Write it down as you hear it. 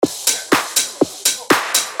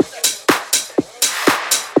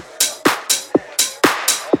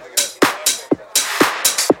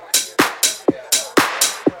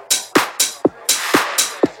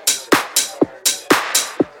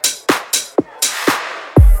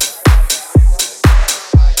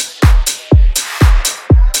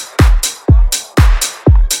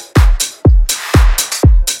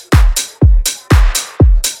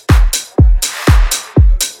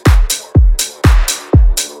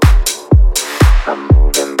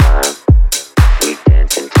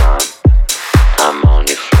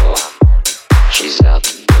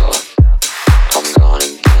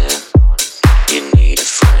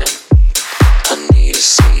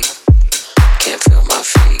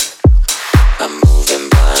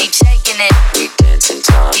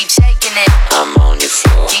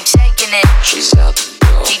She's out the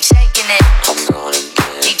door. Keep taking it. I'm gone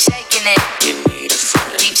again. Keep taking it. You need a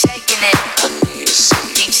friend. Keep taking it. I need a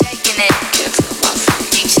seat. Keep taking it. Can't feel my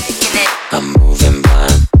feet. Keep taking it. I'm moving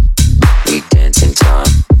blind. We dance in time.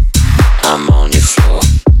 I'm on your floor.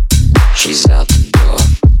 She's out the door.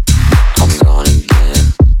 I'm gone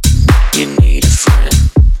again. You need a friend.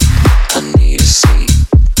 I need a seat.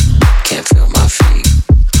 Can't feel my feet.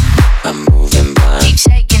 I'm moving blind. Keep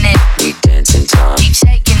taking it. We dance in time. Keep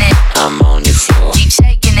taking it. I'm on your floor. Keep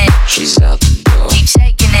taking it. She's out the door. Keep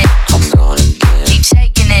taking it. I'm gone again. Keep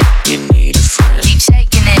taking it. You need a friend. Keep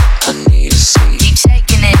taking it. I need a seat. Keep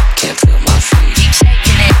taking it. Can't feel my feet. Keep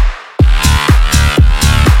taking it.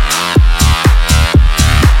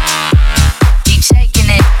 Keep taking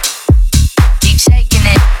it. Keep taking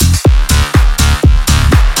it.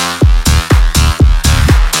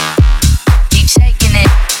 Keep taking it.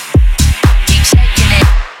 Keep taking it.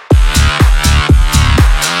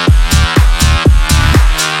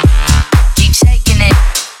 Keep taking it.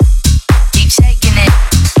 Keep taking it.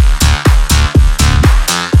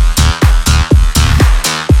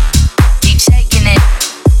 Keep taking it.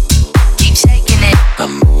 Keep taking it.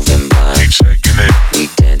 I'm moving blind. Keep shaking it, We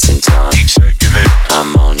dance in time. keep shaking it,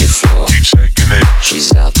 I'm on your floor. keep shaking it,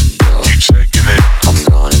 She's out the door. keep shaking it, I'm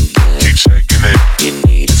gone again. keep shaking it, You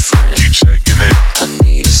need a friend. keep shaking it, I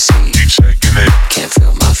need a seat. keep shaking it, Can't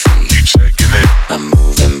feel my feet. keep shaking it, I'm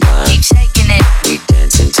moving blind. Keep taking it. We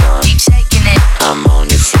dance in time. Keep taking it. I'm on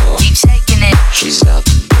your floor. Keep taking it. She's out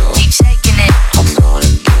the door. Keep taking it. I'm gone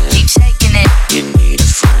again. Keep taking it. You need a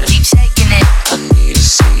friend. Keep taking it. I need a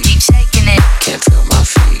seat. Keep taking it. Can't feel my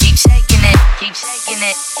feet. Keep taking it. Keep taking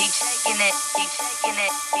it. Keep taking it. Keep taking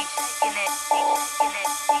it. Keep taking it. Keep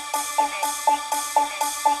taking it.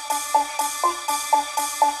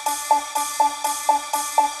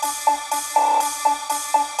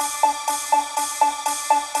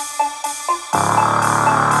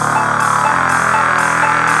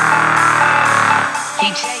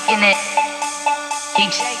 Keep taking it. Keep taking it.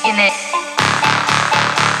 Keep taking it.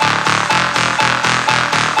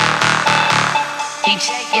 Keep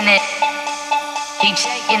taking it. Keep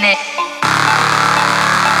taking it.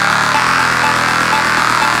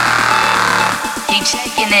 Keep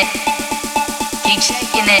taking it. Keep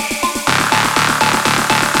taking it.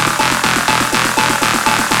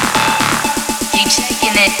 Keep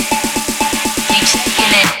taking it. Keep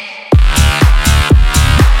taking it.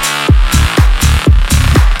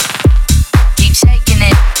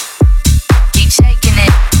 Keep taking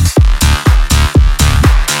it.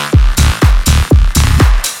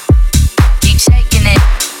 Keep taking it.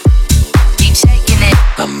 Keep taking it.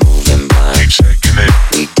 I'm moving blind. keep shaking it,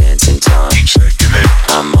 We dance in time. keep shaking it,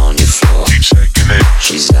 I'm on your floor. keep shaking it,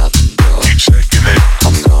 She's out the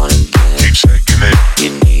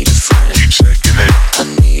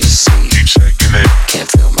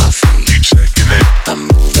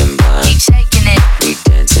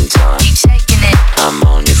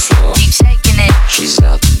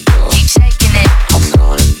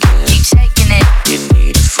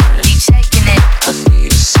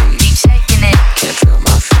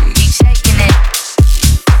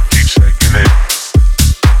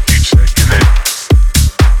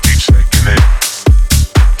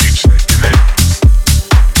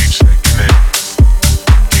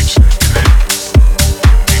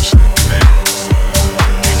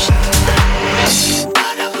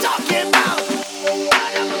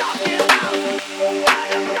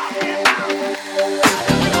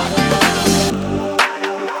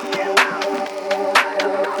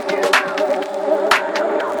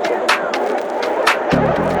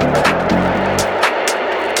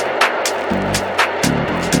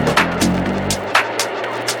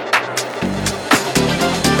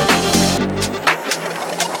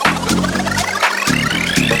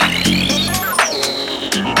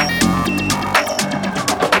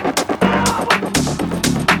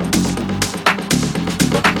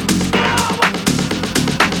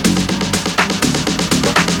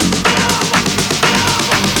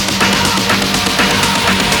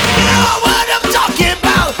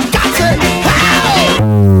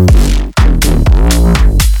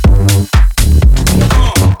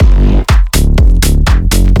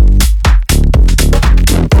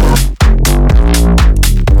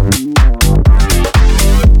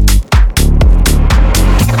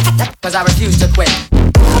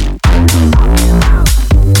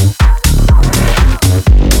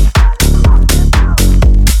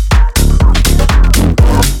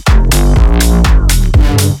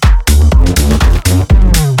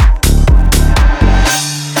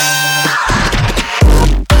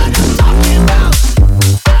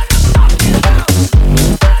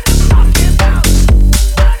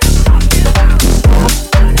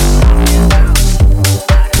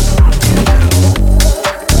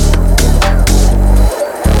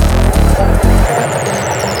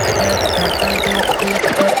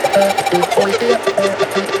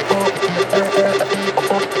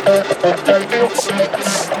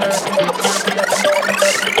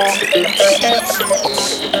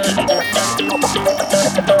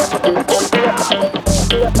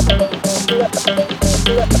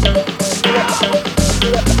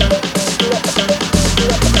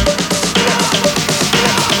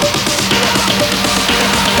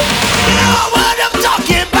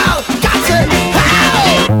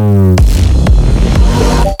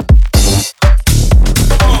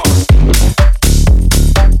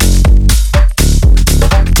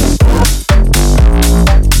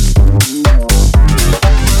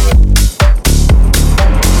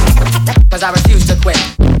cause I refuse to quit.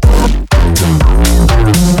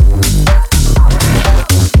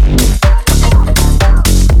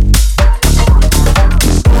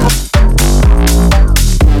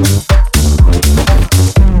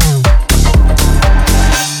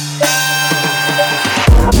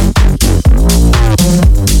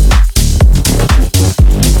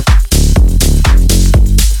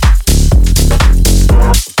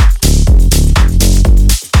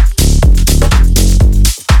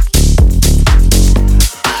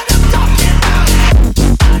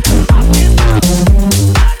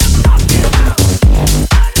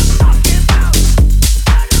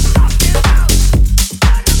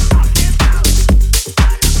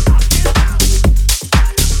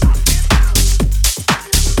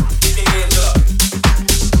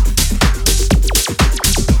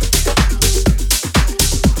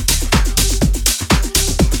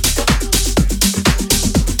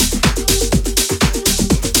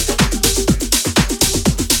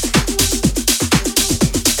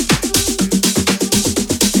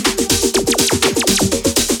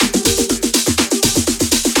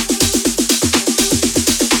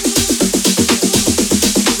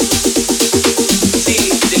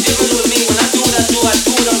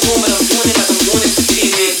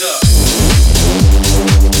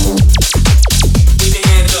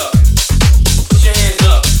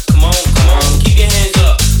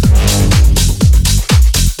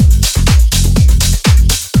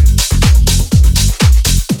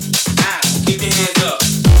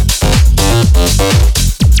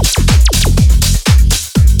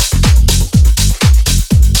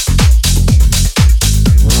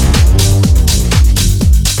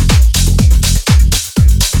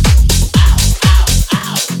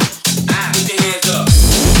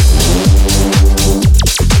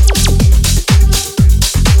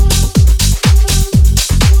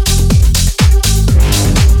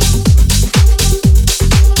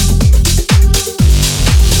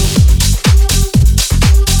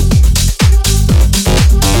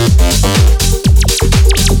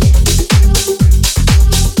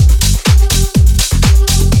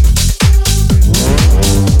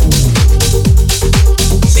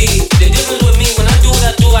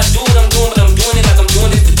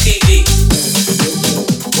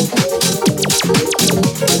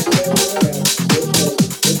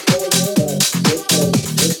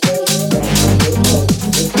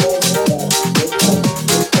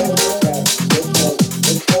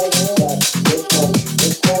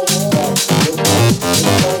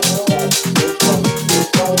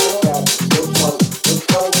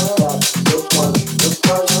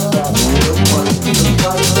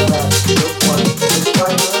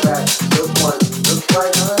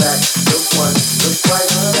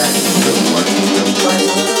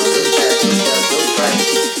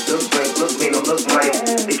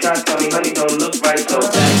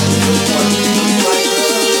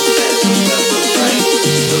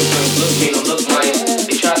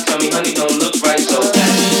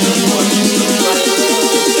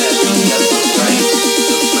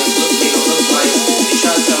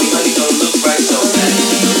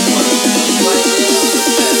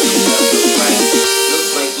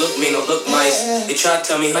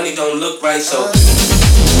 Tell me, honey, don't look right, so.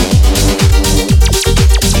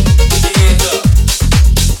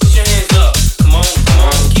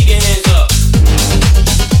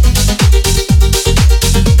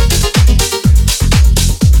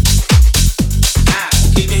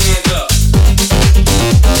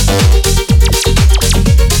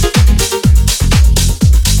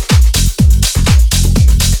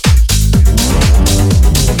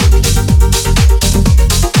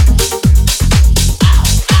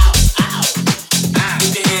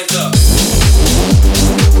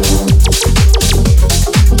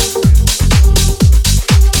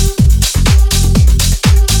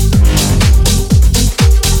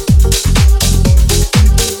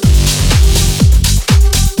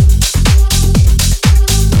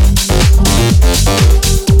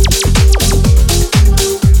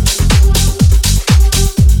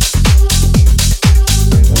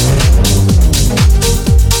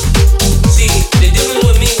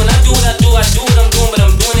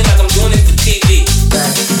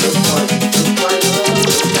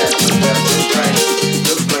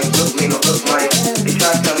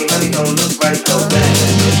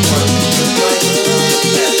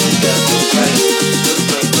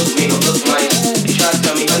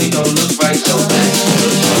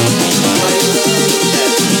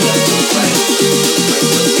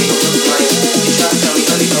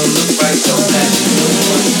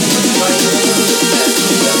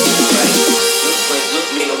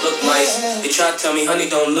 They try to tell me, honey,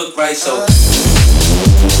 don't look right, so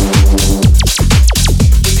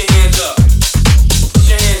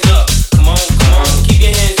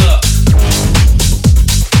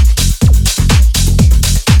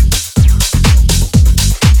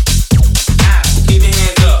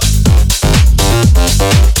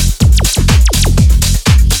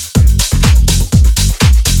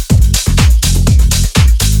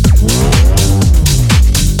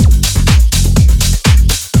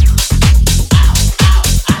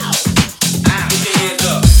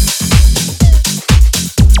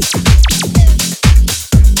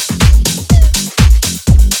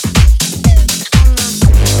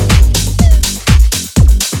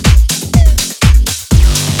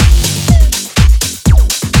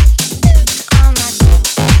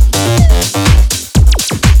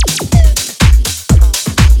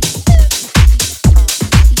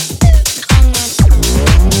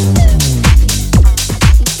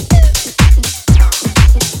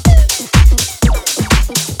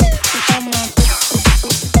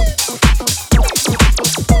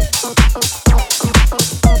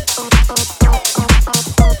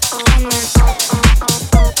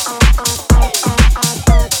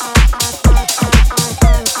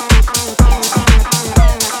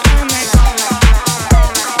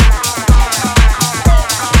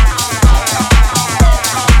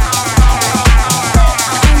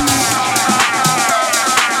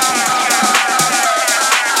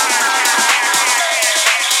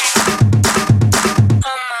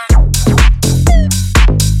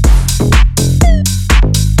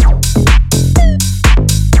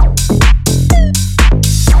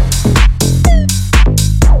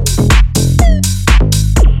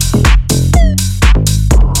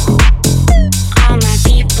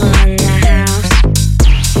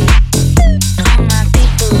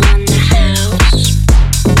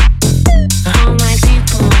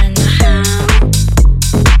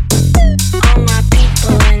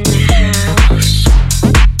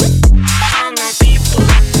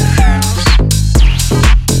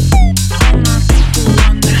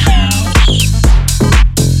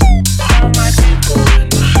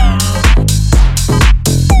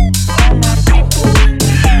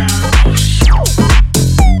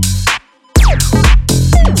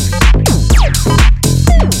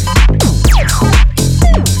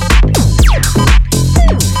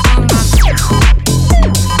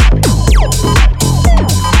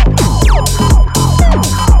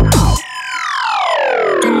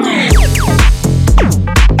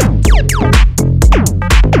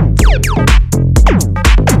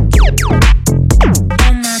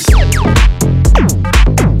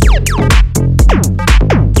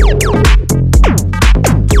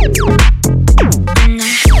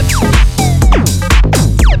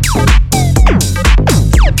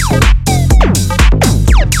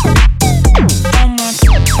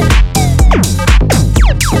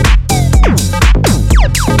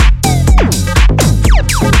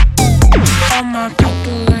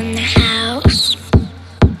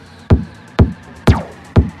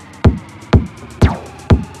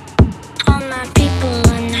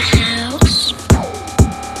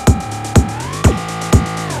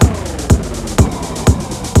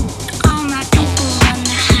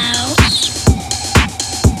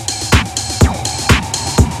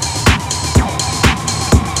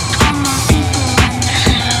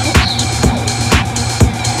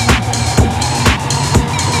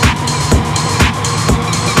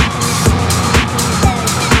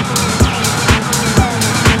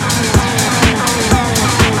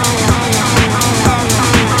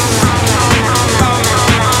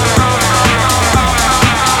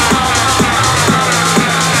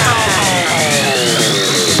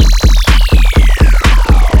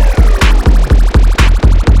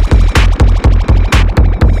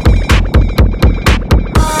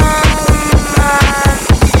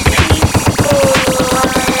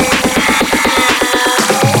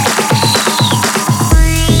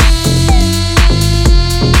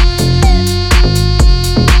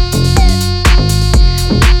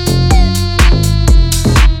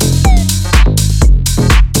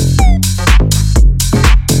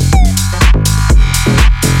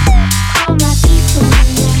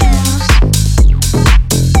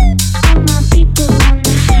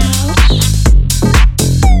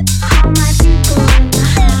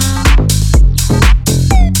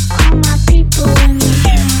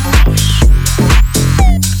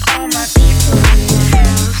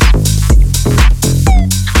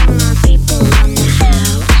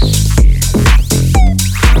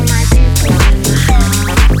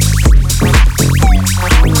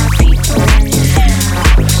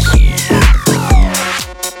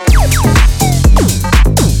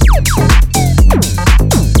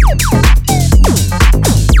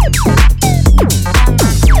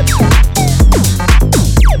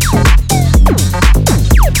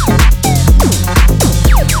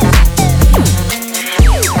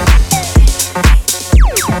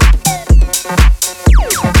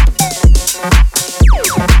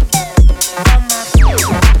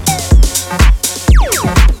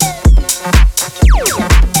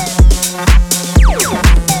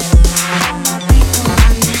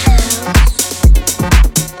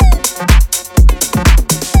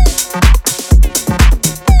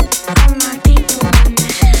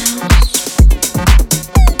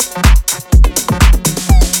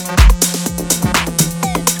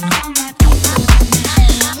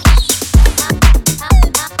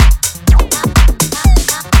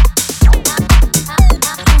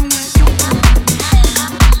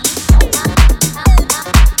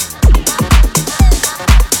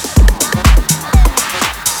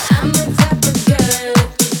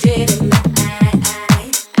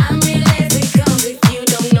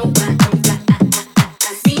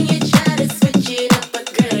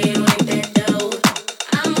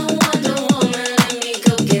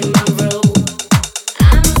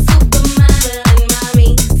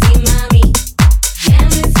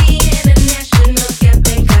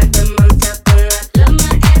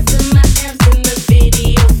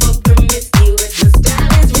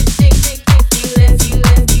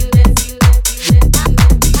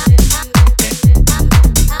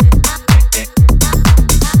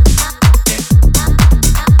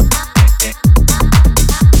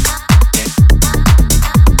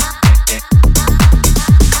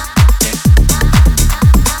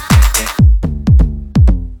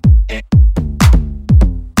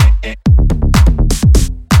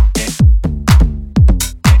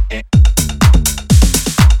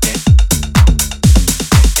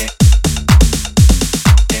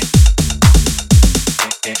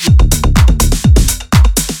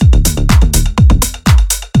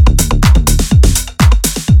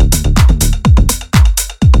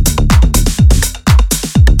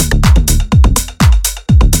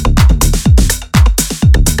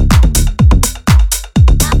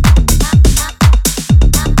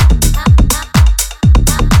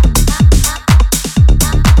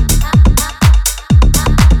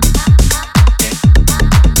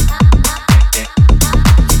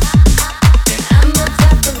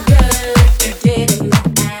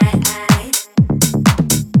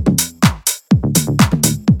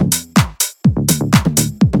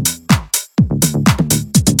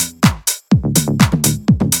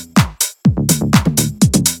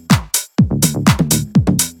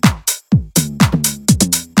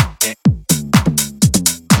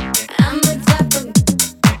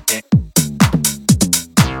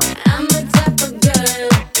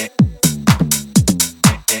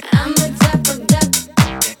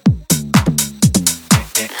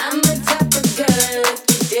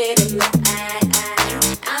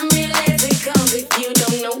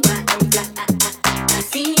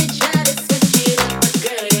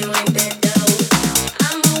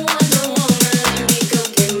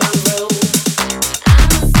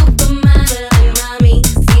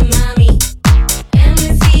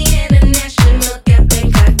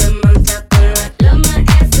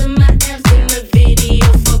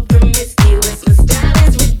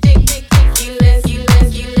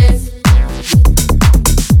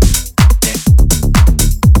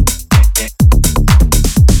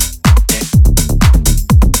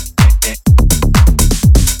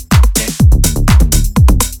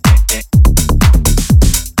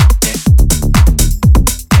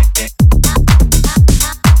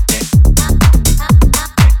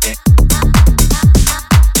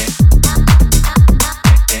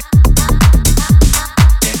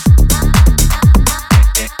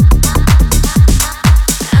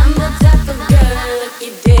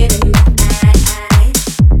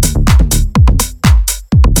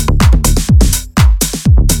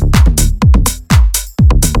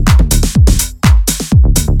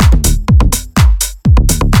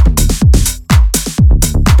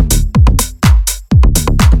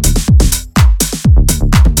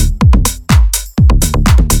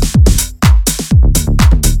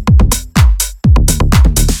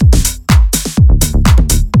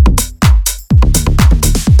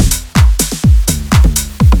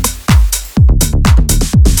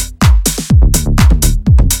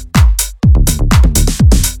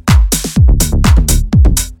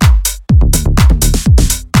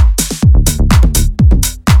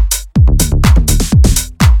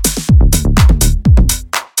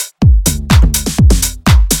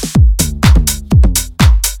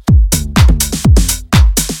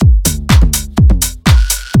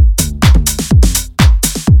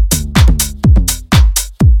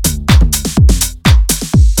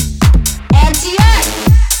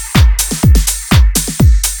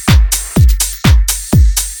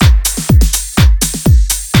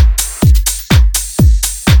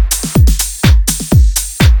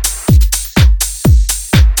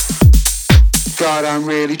God, I'm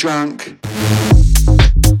really drunk.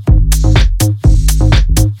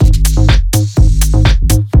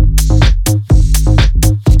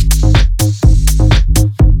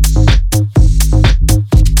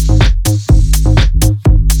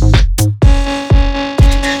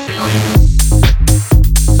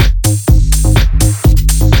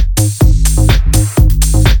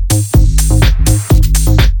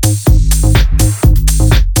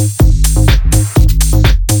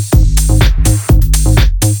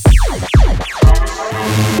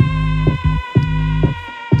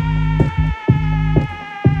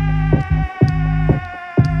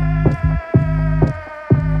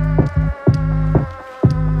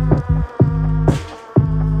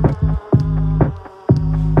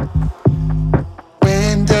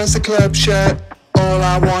 The club shirt, all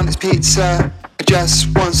I want is pizza. I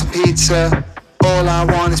just want some pizza. All I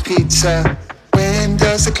want is pizza. When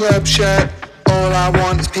does the club shirt? All I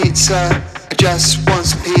want is pizza. I just want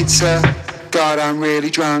some pizza. God, I'm really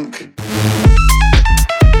drunk.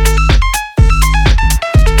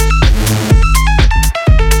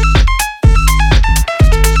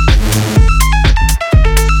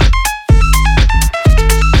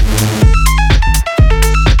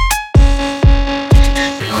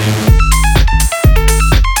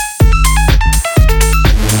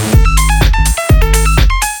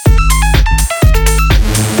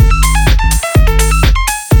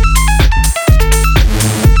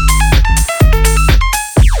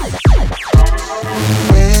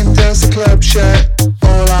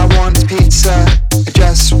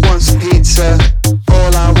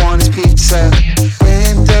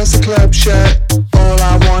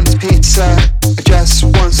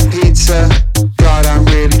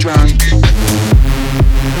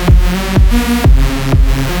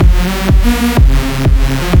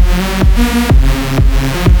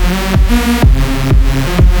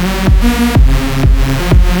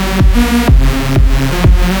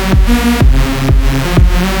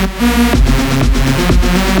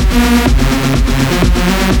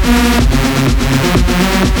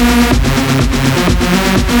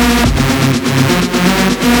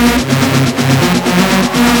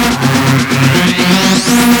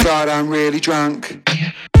 God, I'm really drunk.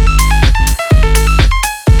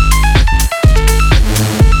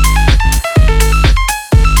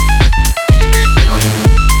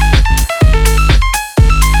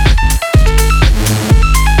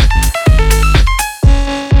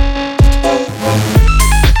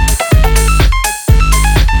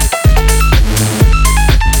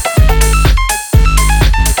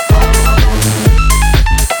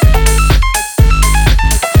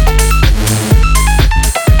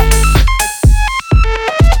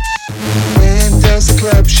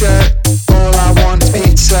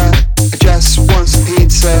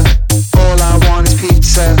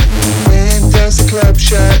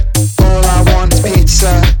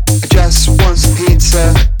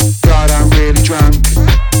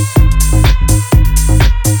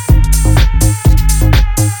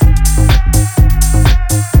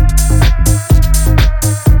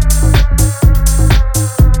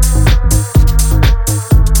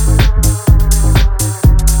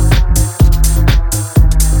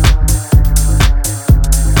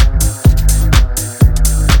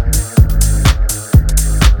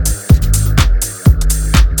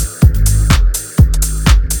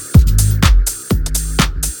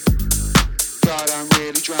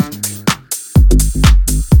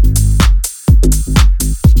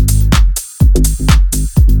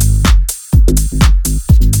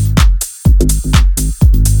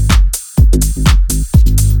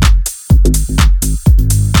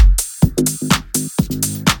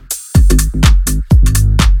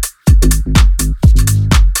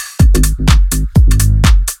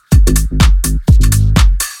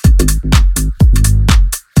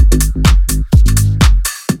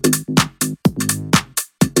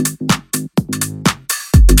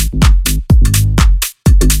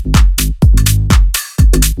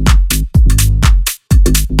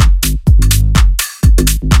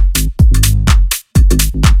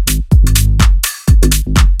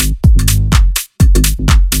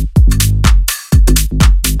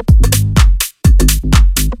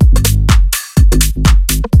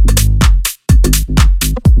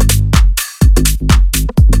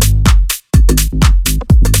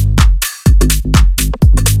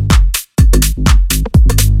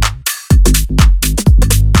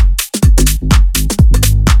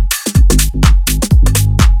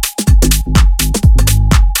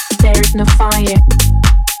 no fire.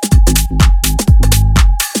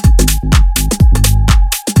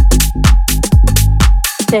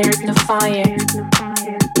 There is no fire.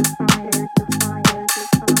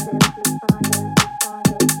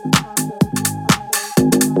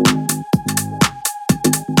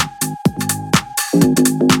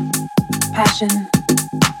 Passion.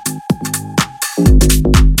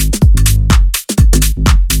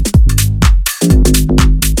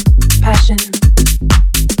 Passion.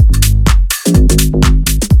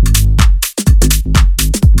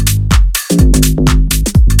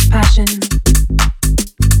 Passion.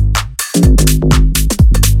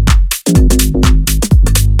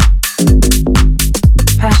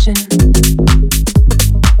 Passion.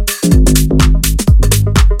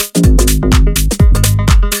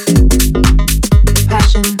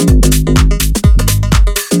 Passion.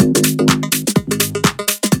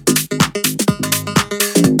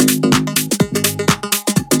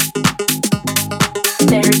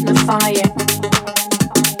 There is no fire.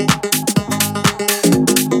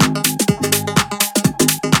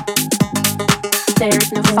 There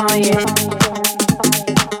is no fire.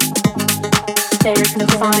 There is no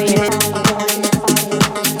fire.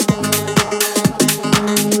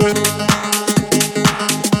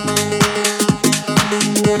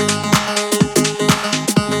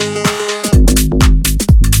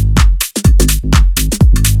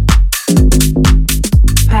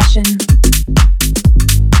 Passion.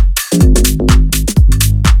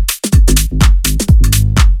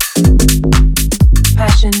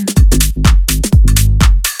 Passion.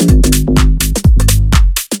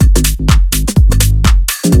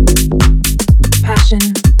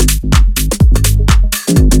 Passion.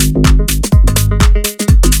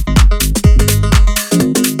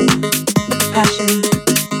 Passion.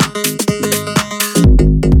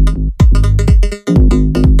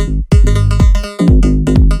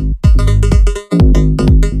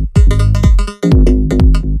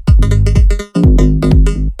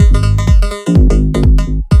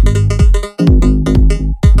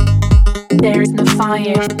 There is no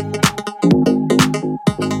fire.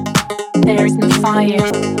 There is no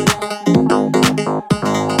fire.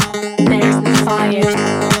 There is no fire.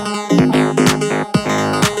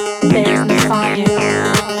 There is no fire.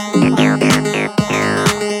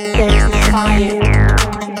 There is no fire.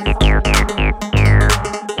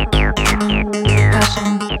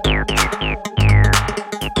 Passion. Passion.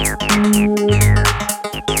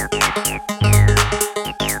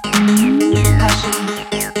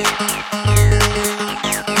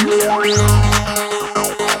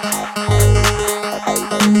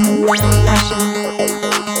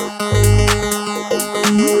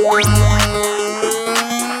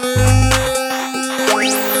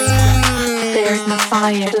 There is no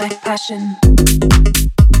fire like passion.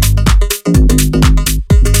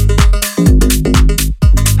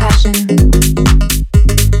 Passion.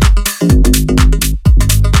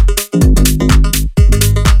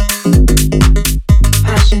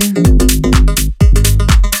 Passion.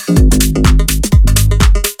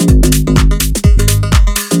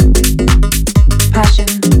 Passion.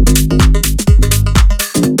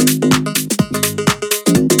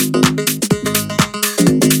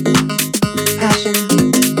 Passion.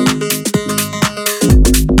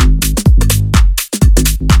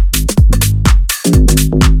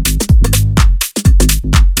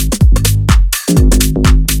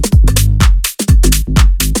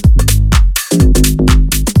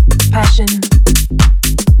 Passion.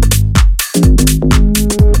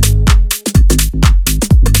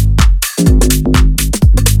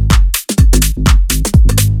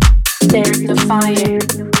 There is no fire.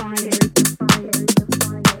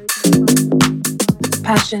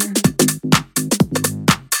 Passion.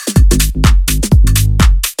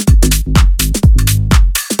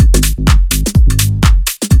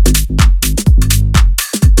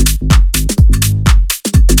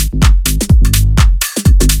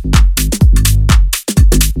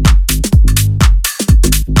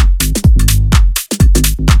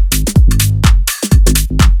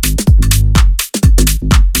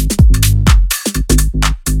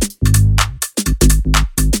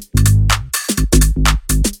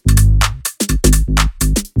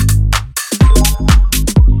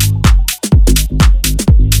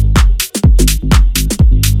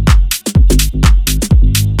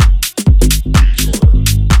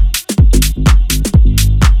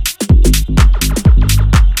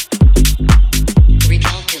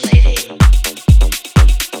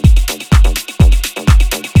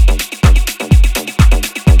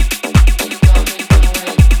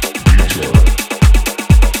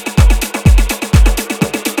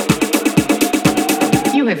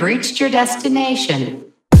 have reached your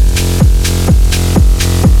destination.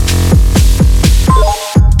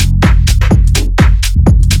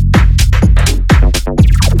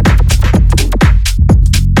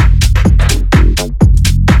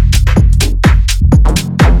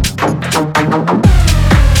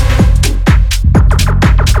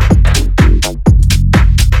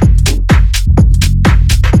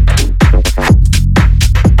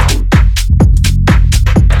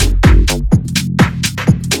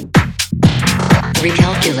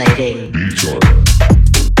 Recalculating.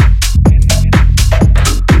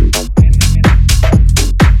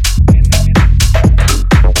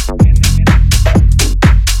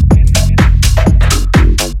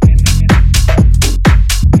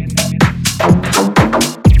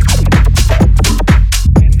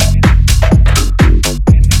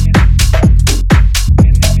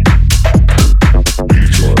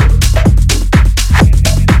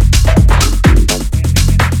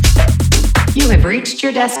 You have reached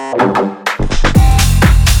your destination.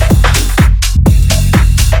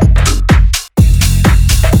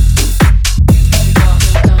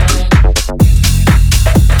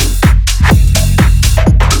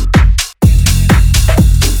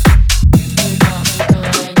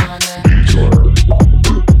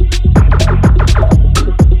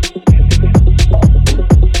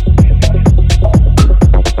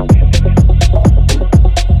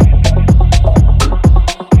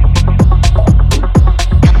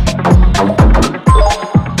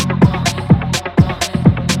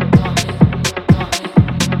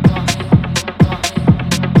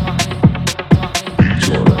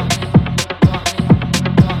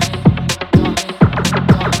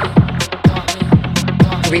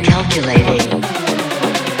 Recalculating.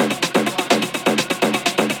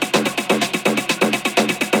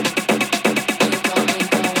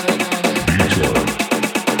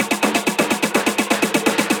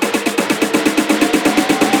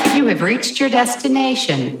 You have reached your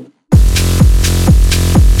destination.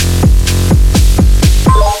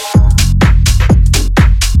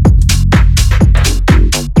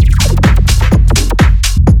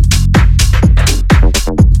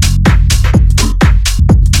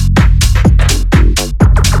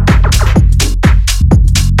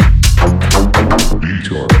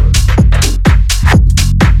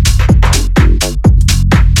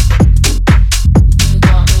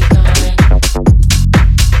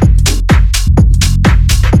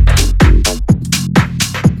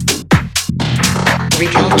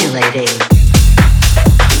 Recalculating.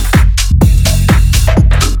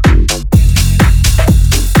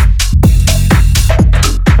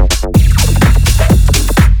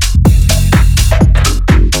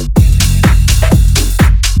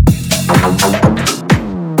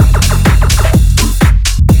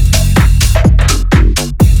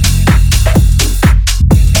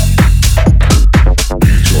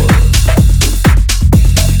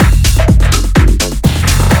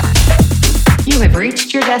 You have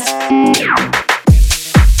reached your destination.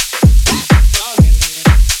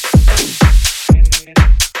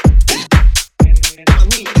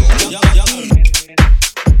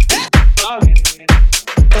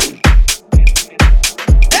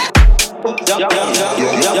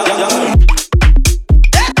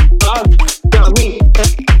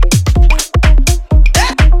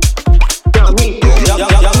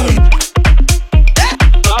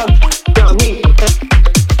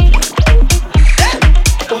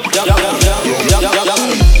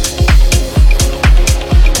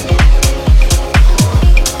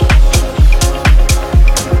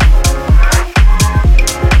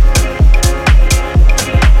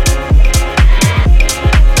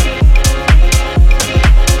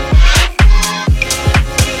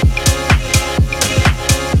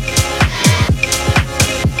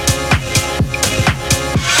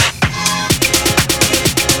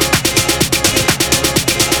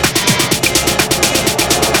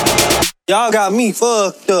 Y'all got me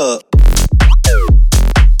fucked up.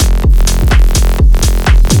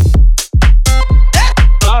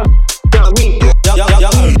 Got me.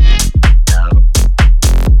 Got me.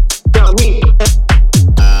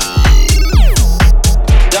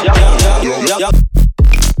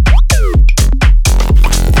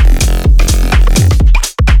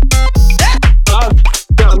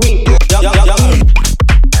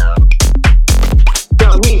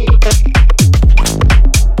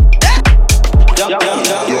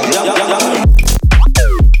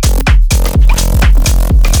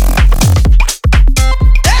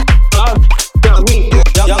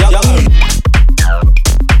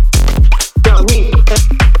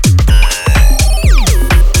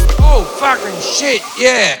 Shit,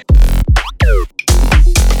 yeah.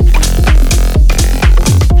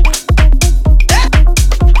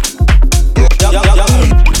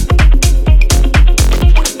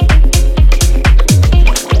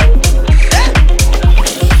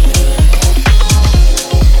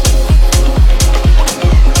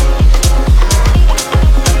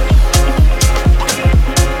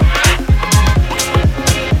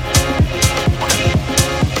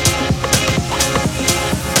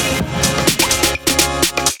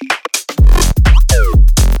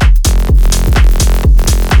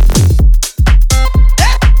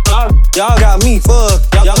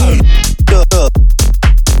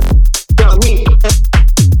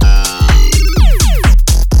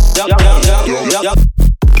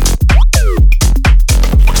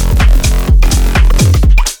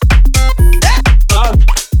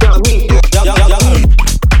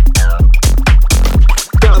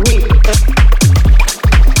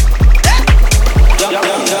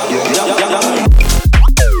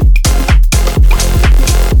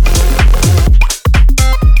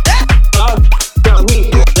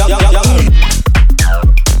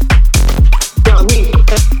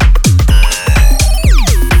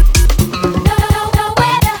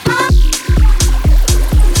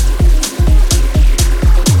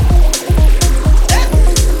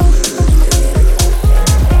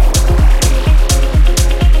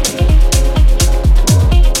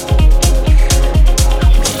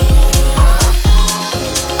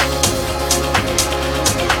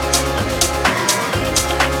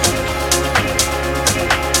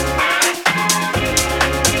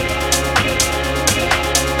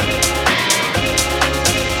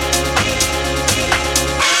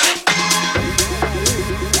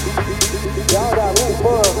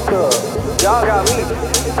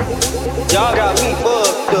 Y'all got me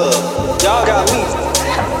fucked up. Y'all got me fucked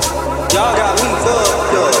up. Y'all got me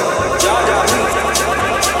fucked up.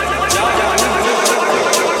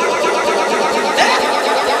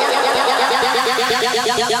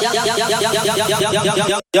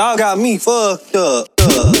 Y'all got me fucked up.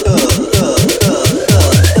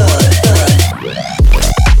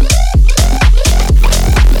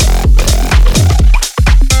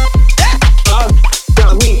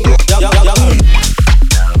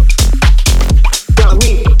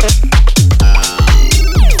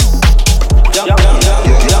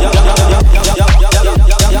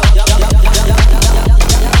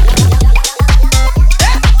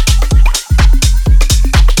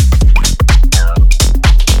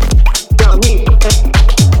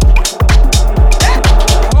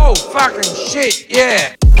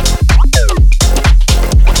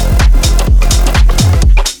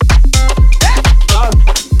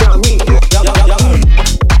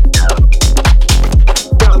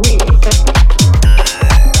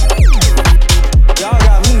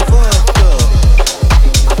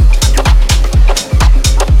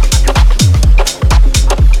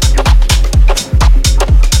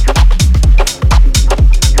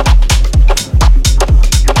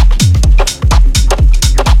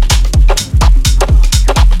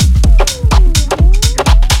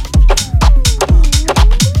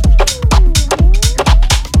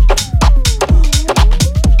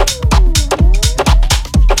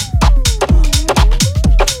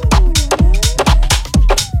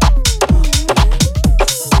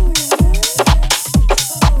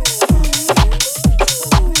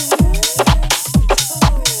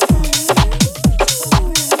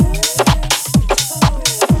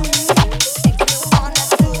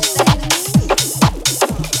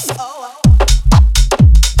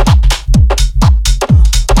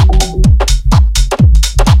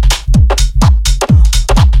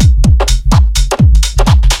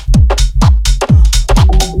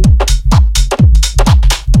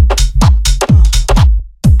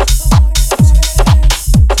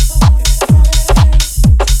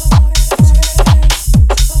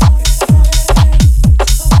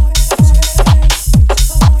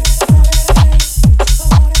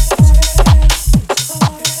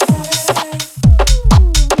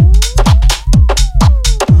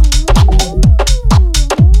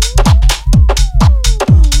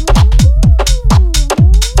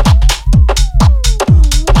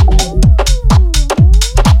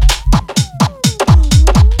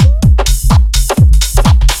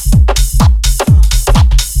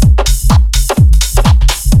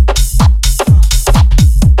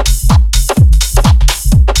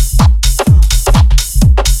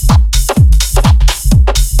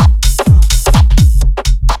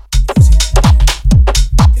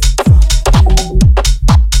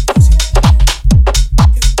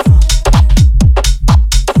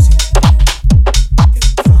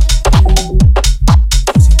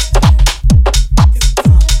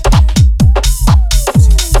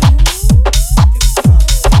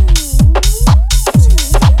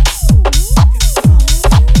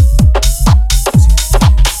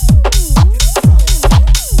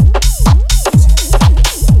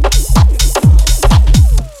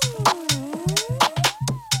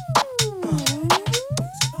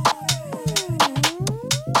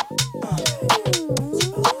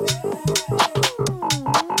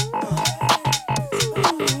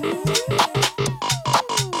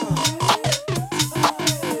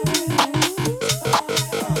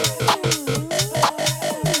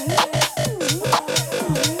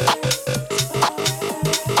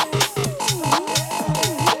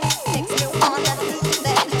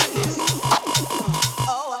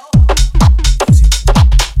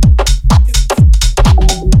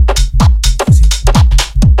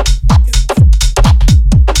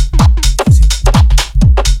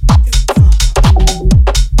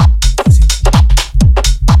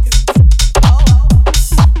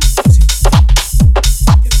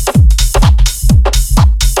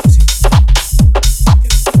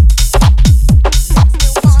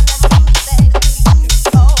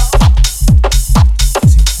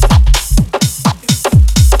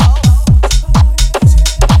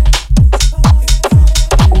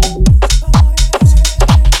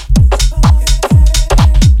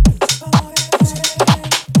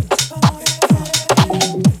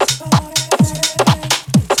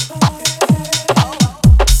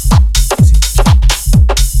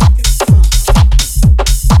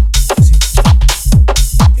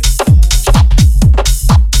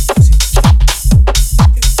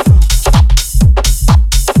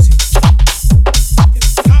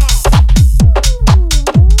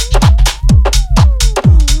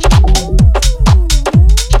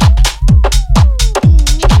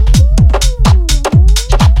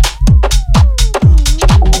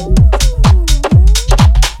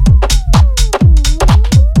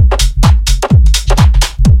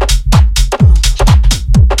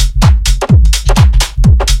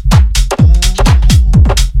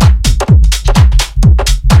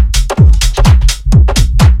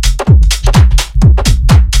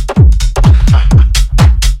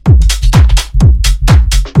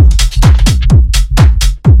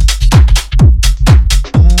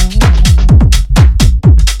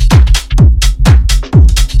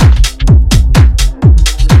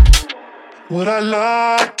 Would I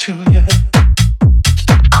lie to you?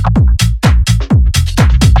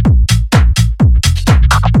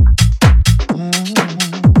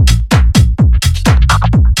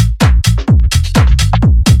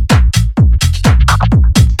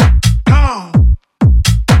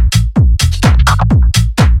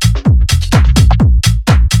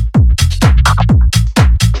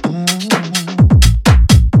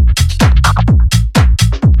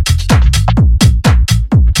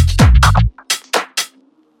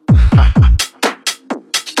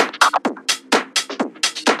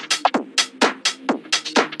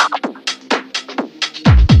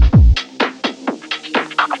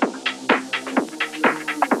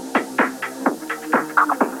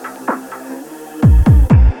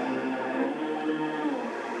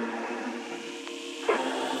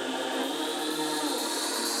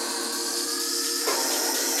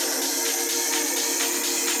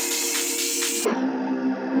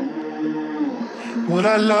 Would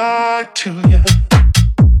I lie to you?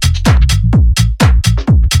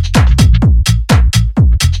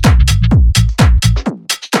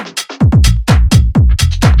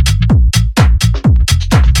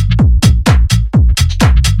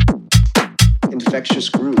 Infectious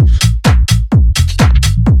groove.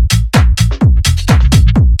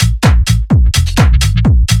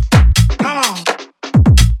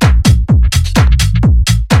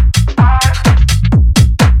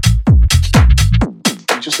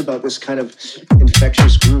 About this kind of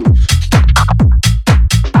infectious groove.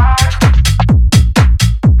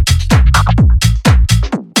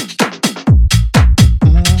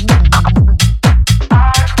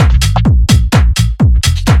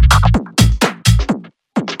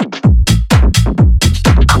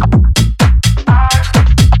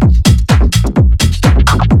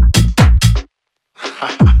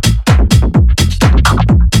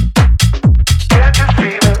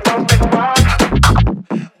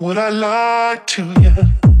 Would I lie to you?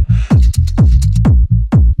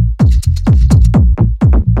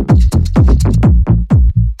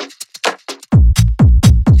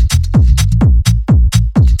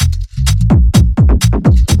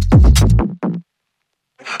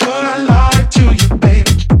 Would I lie to you,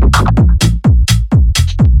 baby?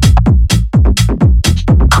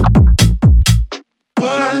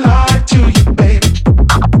 Would I lie to you, baby?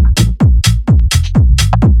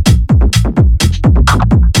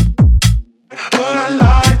 Would I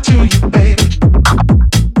lie to you, baby? Would I lie to you, baby?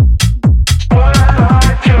 Would I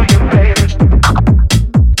lie to you, baby?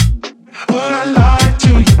 Would I lie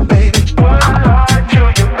to you, baby? Would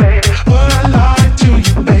I lie to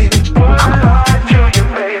you, baby? Would I lie to you,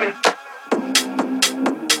 baby?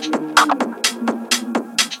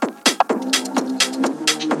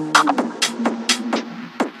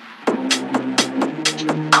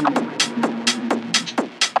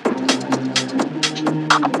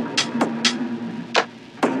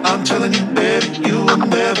 I'm telling you, baby, you will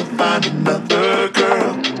never find another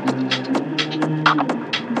girl.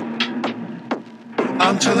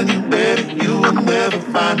 I'm telling you, baby, you will never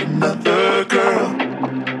find another girl.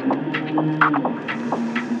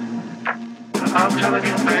 I'm telling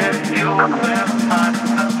you, baby, you will never find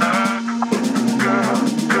another girl.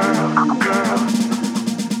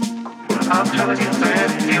 I'm telling you,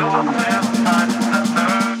 baby, you will never find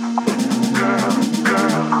another girl.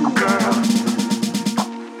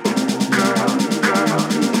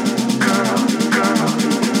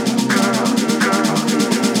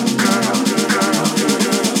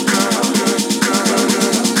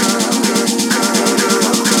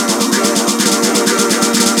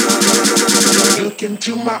 Look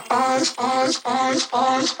into my eyes.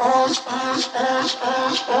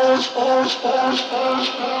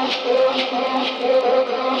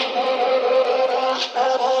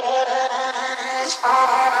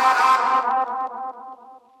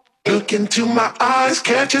 Look into my eyes,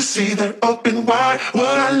 can't you see they're open wide? Would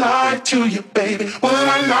I lie to you, baby? Would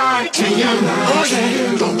I lie to you? Oh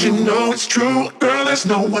yeah, don't you know it's true? Girl, there's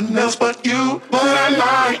no one else but you. Would I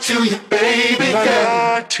lie to you, baby? Would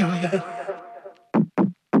I lie to you?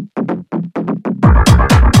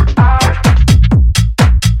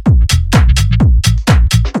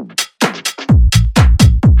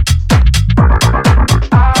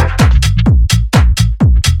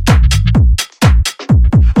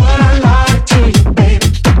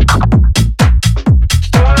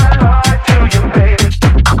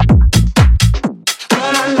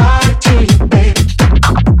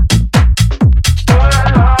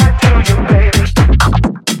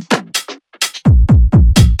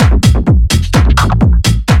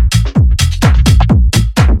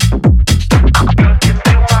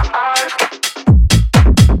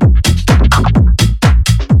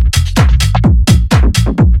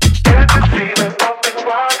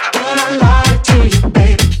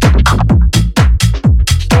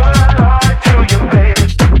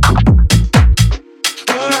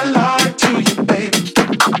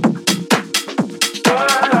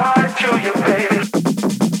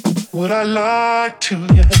 would I like to,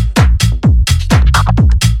 yeah.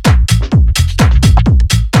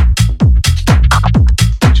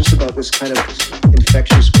 Just about this kind of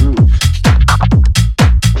infectious groove.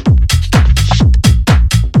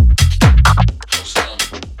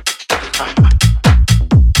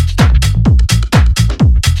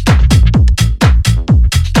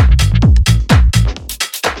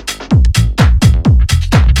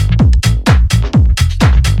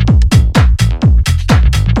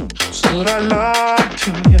 Would I like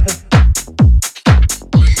to, yeah.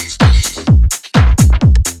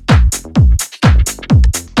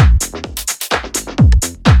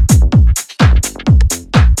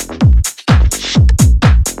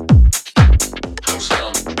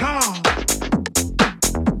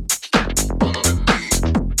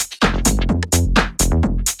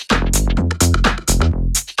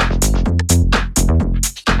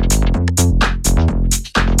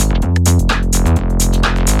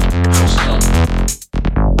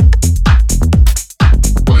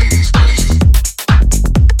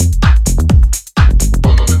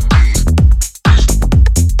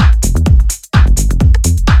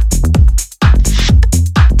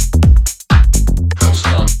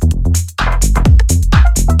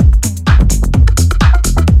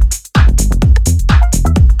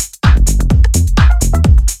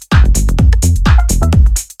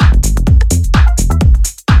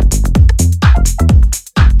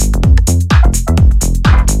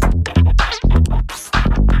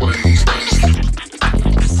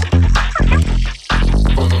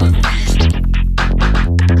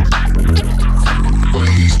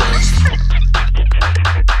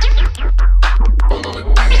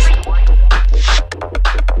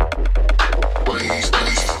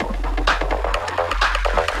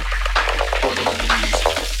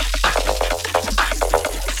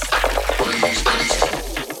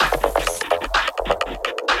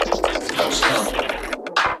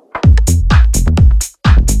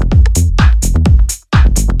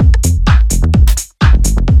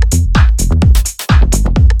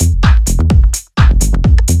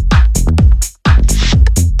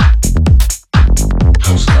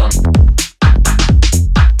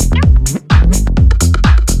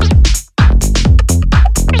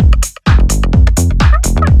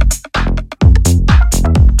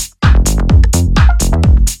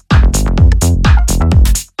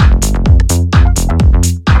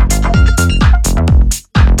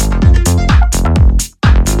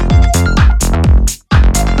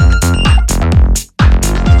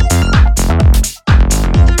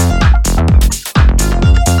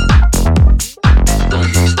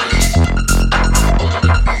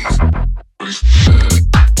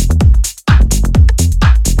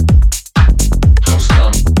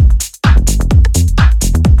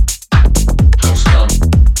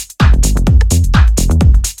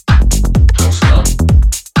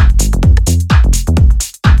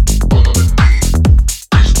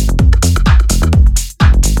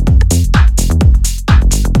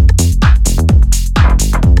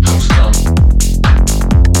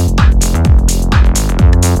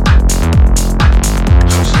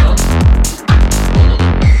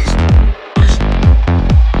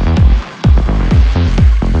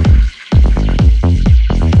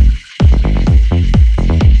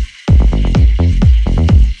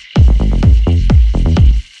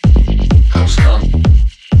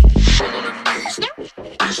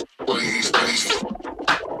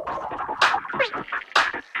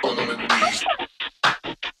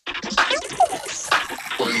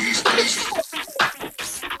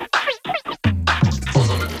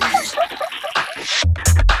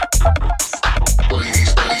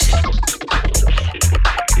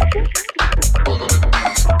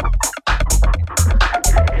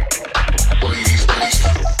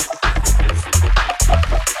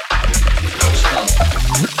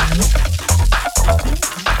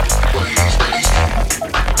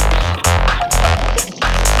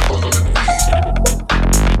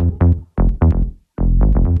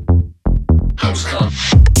 House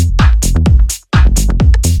come.